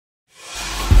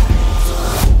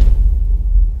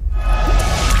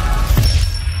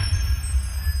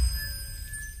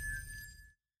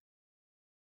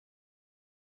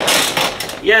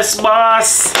Yes,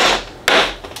 boss.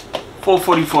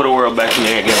 444 the world back in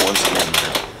there again once again,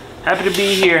 man. Happy to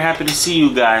be here. Happy to see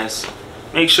you guys.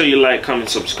 Make sure you like, comment,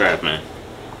 subscribe, man.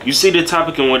 You see the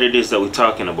topic and what it is that we're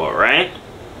talking about, right?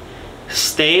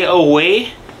 Stay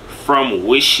away from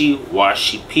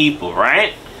wishy-washy people,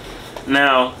 right?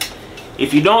 Now,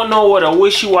 if you don't know what a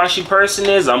wishy-washy person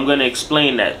is, I'm going to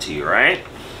explain that to you, right?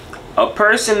 A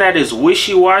person that is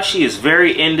wishy-washy is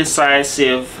very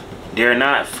indecisive. They're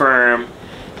not firm.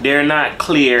 They're not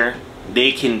clear.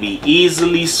 They can be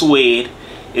easily swayed.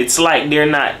 It's like they're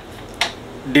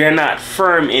not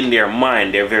firm in their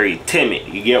mind. They're very timid.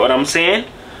 You get what I'm saying?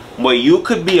 But you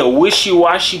could be a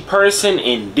wishy-washy person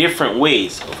in different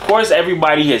ways. Of course,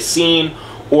 everybody has seen,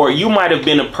 or you might have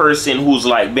been a person who's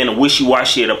like been a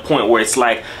wishy-washy at a point where it's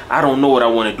like, I don't know what I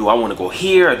want to do. I want to go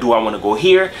here, or do I want to go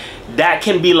here? That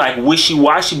can be like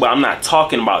wishy-washy, but I'm not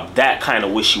talking about that kind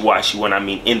of wishy-washy when I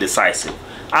mean indecisive.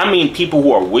 I mean people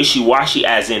who are wishy-washy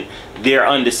as in they're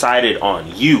undecided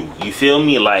on you. You feel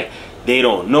me? Like they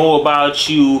don't know about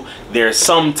you. They're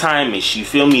sometime-ish. You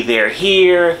feel me? They're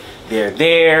here, they're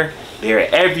there, they're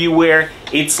everywhere.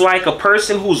 It's like a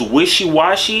person who's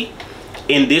wishy-washy.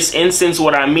 In this instance,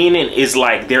 what I mean is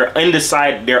like they're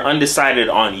undecided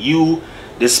on you,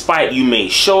 despite you may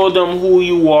show them who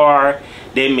you are.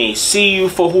 They may see you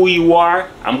for who you are.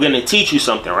 I'm gonna teach you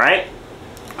something, right?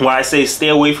 Why I say stay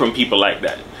away from people like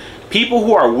that. People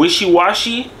who are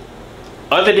wishy-washy,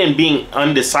 other than being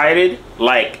undecided,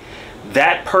 like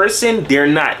that person, they're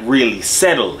not really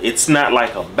settled. It's not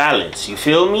like a balance. You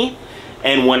feel me?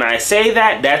 And when I say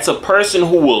that, that's a person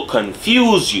who will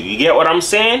confuse you. You get what I'm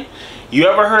saying? You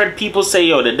ever heard people say,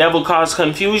 yo, the devil caused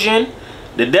confusion?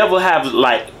 The devil have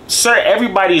like, sir,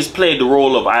 everybody has played the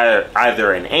role of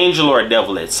either an angel or a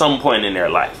devil at some point in their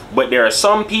life. But there are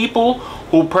some people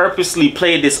who purposely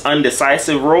play this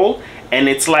undecisive role, and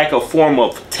it's like a form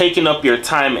of taking up your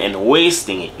time and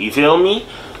wasting it. You feel me?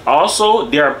 Also,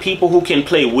 there are people who can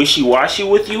play wishy-washy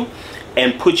with you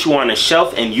and put you on a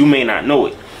shelf and you may not know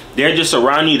it. They're just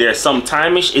around you. They're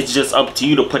sometime-ish. It's just up to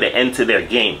you to put an end to their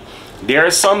game. There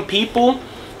are some people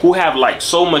who have like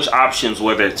so much options,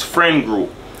 whether it's friend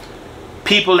group,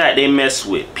 people that they mess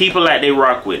with, people that they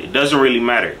rock with. It doesn't really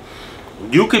matter.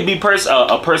 You could be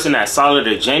a person that's solid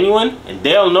or genuine, and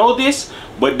they'll know this,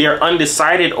 but they're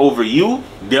undecided over you.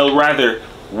 They'll rather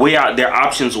weigh out their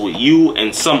options with you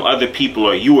and some other people,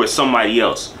 or you or somebody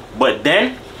else. But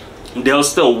then they'll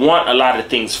still want a lot of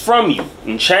things from you,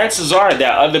 and chances are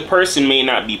that other person may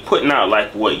not be putting out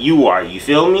like what you are. You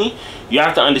feel me? You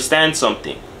have to understand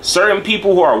something. Certain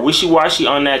people who are wishy-washy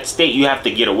on that state, you have to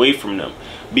get away from them,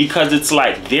 because it's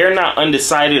like they're not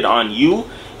undecided on you.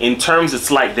 In terms,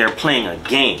 it's like they're playing a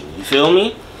game. You feel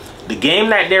me? The game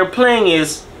that they're playing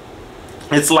is,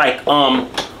 it's like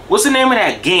what's the name of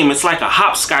that game? It's like a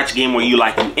hopscotch game where you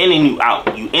like you in and you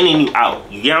out, you in and you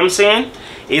out. You get what I'm saying?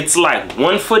 It's like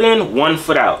 1 foot in, 1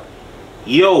 foot out.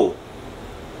 Yo,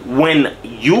 when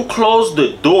you close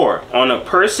the door on a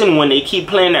person, when they keep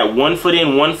playing that 1 foot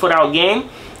in, 1 foot out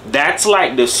game, that's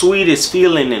like the sweetest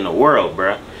feeling in the world,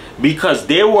 bruh. Because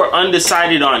they were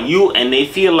undecided on you, and they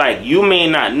feel like you may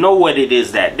not know what it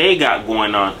is that they got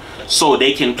going on. So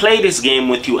they can play this game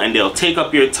with you, and they'll take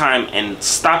up your time and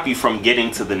stop you from getting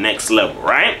to the next level,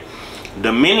 right?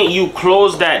 The minute you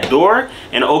close that door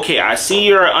and, okay, I see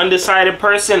you're an undecided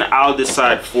person, I'll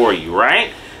decide for you,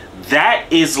 right? That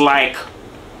is like,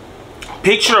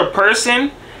 picture a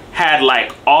person had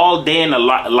like all day in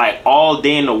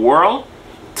the world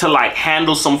to like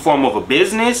handle some form of a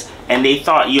business, and they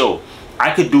thought, yo,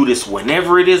 I could do this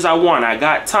whenever it is I want, I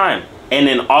got time. And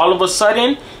then all of a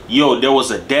sudden, yo, there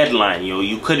was a deadline, yo,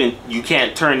 you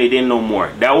can't turn it in no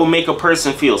more. That will make a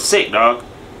person feel sick, dog.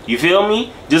 You feel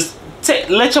me? Just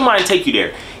let your mind take you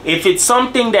there. If it's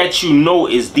something that you know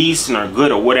is decent or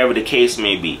good or whatever the case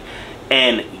may be,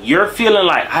 and you're feeling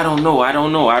like, I don't know,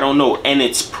 and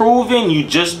it's proven you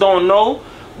just don't know,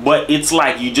 but it's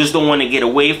like you just don't want to get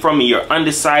away from it, you're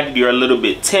undecided, you're a little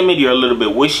bit timid, you're a little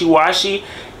bit wishy-washy.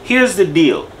 Here's the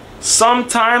deal.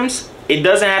 Sometimes it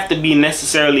doesn't have to be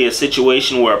necessarily a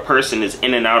situation where a person is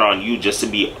in and out on you just to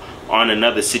be on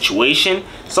another situation.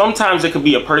 Sometimes it could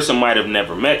be a person might have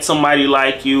never met somebody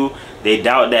like you. They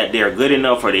doubt that they're good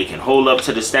enough or they can hold up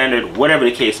to the standard, whatever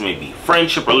the case may be.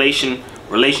 Friendship,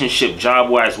 relationship,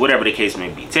 job-wise, whatever the case may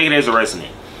be. Take it as a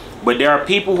resonate. But there are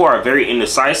people who are very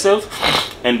indecisive,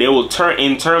 and they will try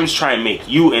and make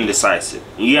you indecisive.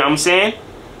 You know what I'm saying?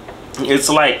 It's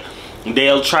like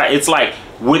they'll try, it's like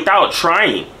without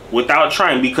trying,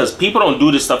 because people don't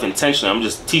do this stuff intentionally. I'm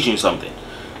just teaching you something.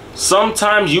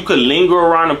 Sometimes you could linger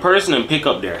around a person and pick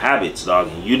up their habits, dog,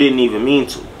 and you didn't even mean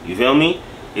to. You feel me?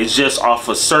 It's just off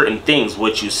of certain things,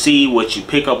 what you see, what you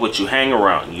pick up, what you hang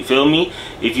around. You feel me?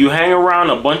 If you hang around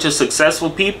a bunch of successful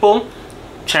people,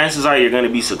 chances are you're going to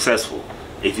be successful.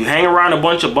 If you hang around a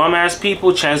bunch of bum ass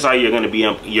people, chances are you're going to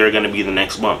be the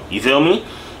next bum. You feel me?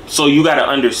 So you got to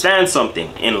understand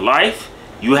something in life.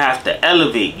 You have to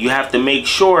elevate. You have to make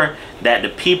sure that the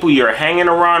people you're hanging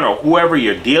around or whoever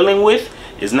you're dealing with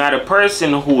is not a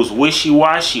person who's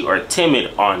wishy-washy or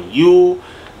timid on you,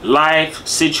 life,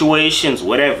 situations,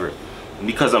 whatever.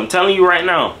 Because I'm telling you right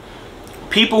now,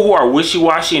 people who are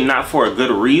wishy-washy and not for a good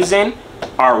reason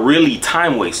are really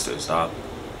time wasters, dog.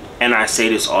 And I say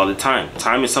this all the time.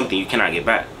 Time is something you cannot get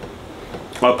back.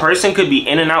 A person could be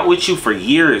in and out with you for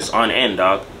years on end,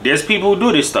 dog. There's people who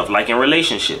do this stuff, like in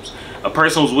relationships. A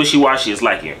person who's wishy-washy is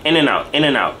like you're in and out, in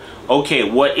and out. Okay,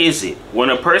 what is it?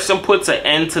 When a person puts an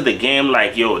end to the game,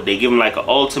 like, yo, they give them like an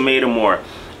ultimatum or,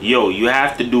 yo, you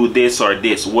have to do this or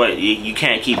this. What? You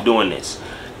can't keep doing this.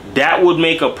 That would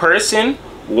make a person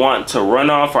want to run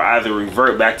off or either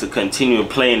revert back to continue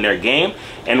playing their game.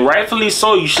 And rightfully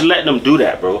so, you should let them do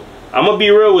that, bro. I'm going to be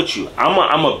real with you.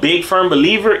 I'm a big firm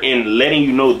believer in letting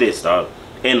you know this, dog.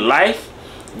 In life,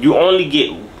 you only get,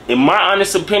 in my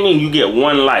honest opinion, you get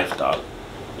one life, dog.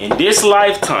 In this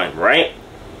lifetime, right?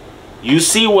 You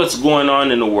see what's going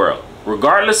on in the world.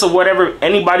 Regardless of whatever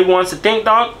anybody wants to think,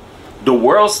 dog, the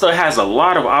world still has a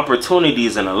lot of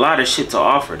opportunities and a lot of shit to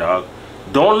offer, dog.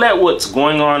 Don't let what's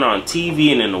going on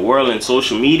TV and in the world and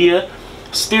social media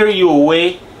steer you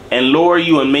away and lower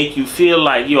you and make you feel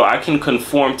like, yo, I can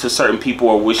conform to certain people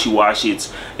or wishy-washy.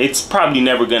 It's probably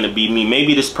never going to be me.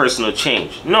 Maybe this person will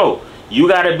change. No, you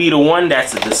got to be the one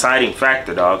that's the deciding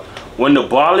factor, dog. When the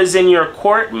ball is in your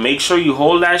court, make sure you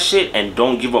hold that shit and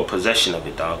don't give up possession of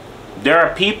it, dog. There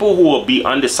are people who will be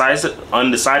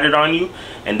undecided on you,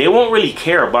 and they won't really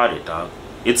care about it, dog.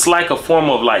 It's like a form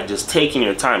of like just taking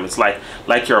your time. It's like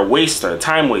you're a waster, a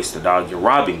time waster, dog. You're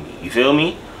robbing me. You feel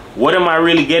me? What am I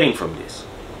really getting from this?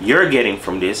 You're getting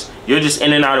from this. You're just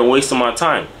in and out and wasting my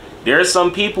time. There are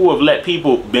some people who have let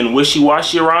people been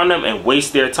wishy-washy around them and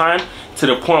waste their time to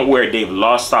the point where they've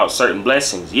lost out certain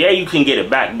blessings. Yeah, you can get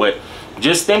it back, but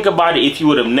just think about it. If you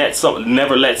would have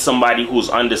never let somebody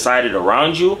who's undecided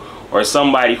around you or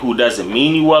somebody who doesn't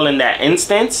mean you well in that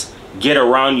instance get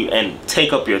around you and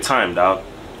take up your time, dog.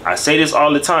 I say this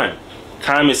all the time.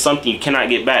 Time is something you cannot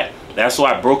get back. That's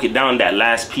why I broke it down that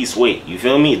last piece weight. You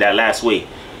feel me? That last weight.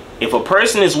 If a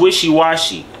person is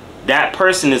wishy-washy, that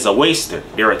person is a waster.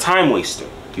 They're a time waster.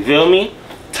 You feel me?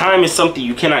 Time is something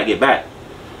you cannot get back.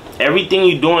 Everything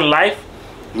you do in life,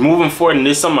 moving forward, and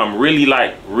this is something I'm really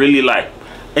like,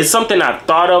 it's something I've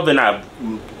thought of and I've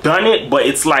done it, but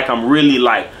it's like I'm really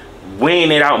like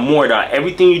weighing it out more, dog.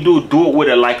 Everything you do it with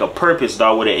a purpose,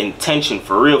 dog, with an intention,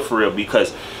 for real,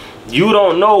 because you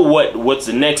don't know what's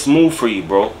the next move for you,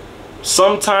 bro.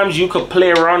 Sometimes you could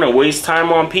play around and waste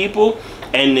time on people,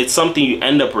 and it's something you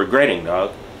end up regretting,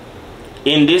 dog.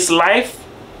 In this life,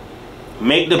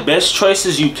 make the best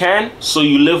choices you can so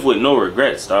you live with no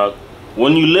regrets, dog.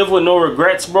 When you live with no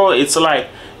regrets, bro, it's like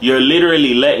you're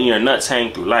literally letting your nuts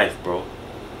hang through life, bro.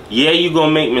 Yeah, you're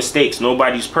gonna make mistakes.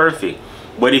 Nobody's perfect.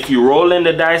 But if you roll in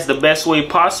the dice the best way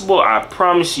possible, I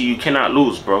promise you, you cannot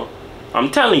lose, bro.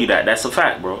 I'm telling you that. That's a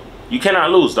fact, bro. You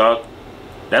cannot lose, dog.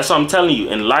 That's what I'm telling you.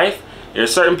 In life, there are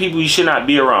certain people you should not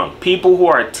be around. People who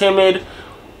are timid,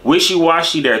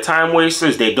 wishy-washy, they're time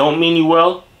wasters, they don't mean you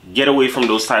well. Get away from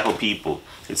those type of people.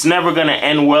 It's never going to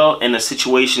end well in a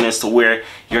situation as to where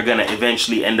you're going to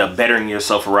eventually end up bettering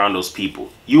yourself around those people.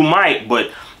 You might,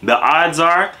 but the odds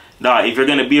are, dog, if you're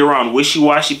going to be around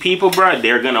wishy-washy people, bro,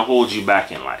 they're going to hold you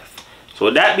back in life. So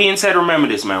with that being said, remember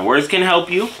this, man. Words can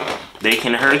help you. They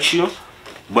can hurt you.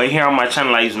 But here on my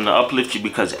channel, I use them to uplift you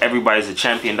because everybody's a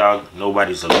champion, dog.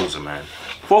 Nobody's a loser, man.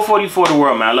 444 the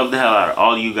world, man. I love the hell out of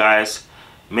all you guys.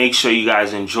 Make sure you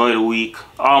guys enjoy the week.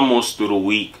 Almost through the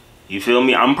week. You feel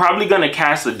me? I'm probably going to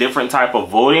cast a different type of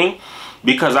voting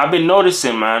because I've been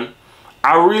noticing, man,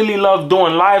 I really love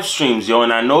doing live streams, yo.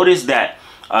 And I noticed that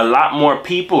a lot more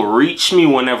people reach me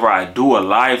whenever I do a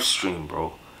live stream,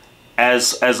 bro.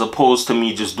 As opposed to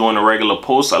me just doing a regular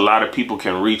post, a lot of people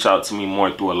can reach out to me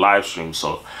more through a live stream.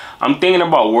 So I'm thinking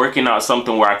about working out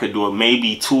something where I could do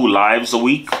maybe 2 lives a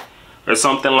week or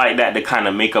something like that to kind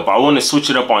of make up. I want to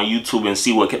switch it up on YouTube and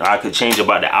see what I could change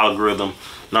about the algorithm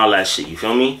and all that shit. You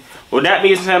feel me? With that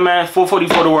being said, man,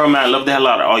 444 the world, man. I love the hell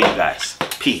out of all you guys.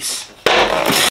 Peace.